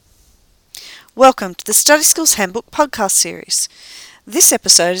Welcome to the Study Skills Handbook podcast series. This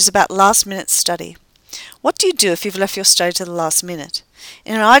episode is about last-minute study. What do you do if you've left your study to the last minute?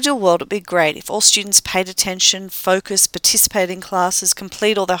 In an ideal world, it would be great if all students paid attention, focused, participated in classes,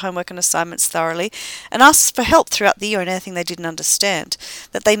 complete all their homework and assignments thoroughly, and asked for help throughout the year on anything they didn't understand,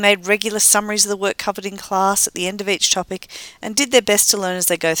 that they made regular summaries of the work covered in class at the end of each topic, and did their best to learn as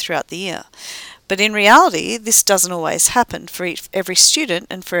they go throughout the year. But in reality, this doesn't always happen for every student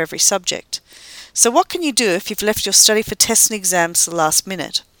and for every subject. So what can you do if you've left your study for tests and exams to the last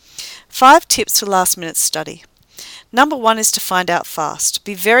minute? 5 tips for last minute study. Number 1 is to find out fast.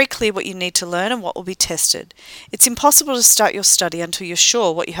 Be very clear what you need to learn and what will be tested. It's impossible to start your study until you're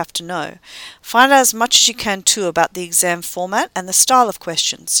sure what you have to know. Find out as much as you can too about the exam format and the style of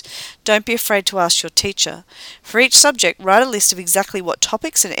questions. Don't be afraid to ask your teacher. For each subject, write a list of exactly what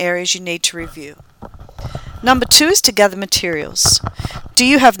topics and areas you need to review. Number 2 is to gather materials. Do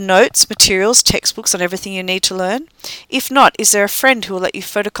you have notes, materials, textbooks on everything you need to learn? If not, is there a friend who will let you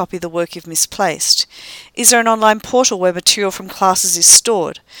photocopy the work you've misplaced? Is there an online portal where material from classes is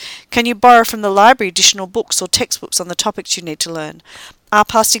stored? Can you borrow from the library additional books or textbooks on the topics you need to learn? Are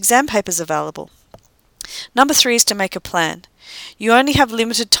past exam papers available? Number 3 is to make a plan. You only have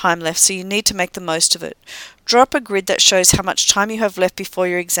limited time left, so you need to make the most of it. Draw up a grid that shows how much time you have left before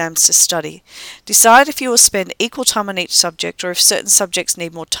your exams to study. Decide if you will spend equal time on each subject or if certain subjects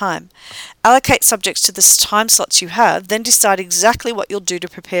need more time. Allocate subjects to the time slots you have, then decide exactly what you'll do to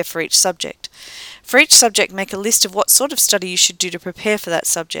prepare for each subject. For each subject, make a list of what sort of study you should do to prepare for that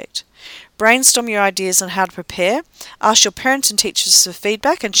subject. Brainstorm your ideas on how to prepare, ask your parents and teachers for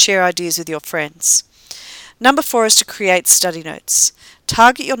feedback, and share ideas with your friends. Number 4 is to create study notes.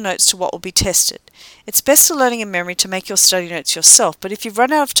 Target your notes to what will be tested. It's best to learning in memory to make your study notes yourself, but if you've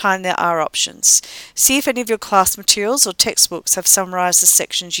run out of time, there are options. See if any of your class materials or textbooks have summarised the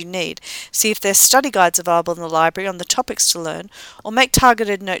sections you need. See if there's study guides available in the library on the topics to learn, or make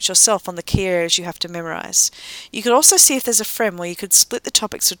targeted notes yourself on the key areas you have to memorise. You could also see if there's a friend where you could split the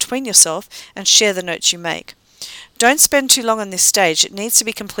topics between yourself and share the notes you make. Don't spend too long on this stage. It needs to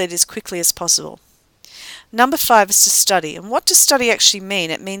be completed as quickly as possible. Number 5 is to study. And what does study actually mean?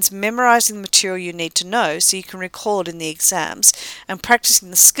 It means memorising the material you need to know so you can recall it in the exams, and practicing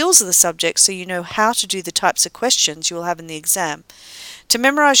the skills of the subject so you know how to do the types of questions you will have in the exam. To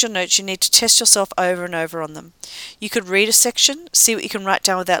memorise your notes, you need to test yourself over and over on them. You could read a section, see what you can write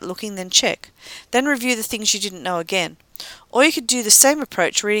down without looking, then check. Then review the things you didn't know again. Or you could do the same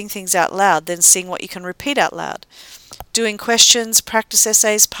approach, reading things out loud, then seeing what you can repeat out loud. Doing questions, practice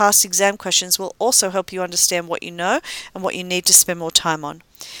essays, past exam questions will also help you understand what you know and what you need to spend more time on.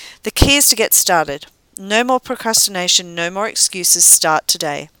 The key is to get started. No more procrastination, no more excuses. Start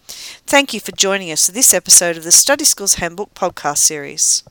today. Thank you for joining us for this episode of the Study Skills Handbook podcast series.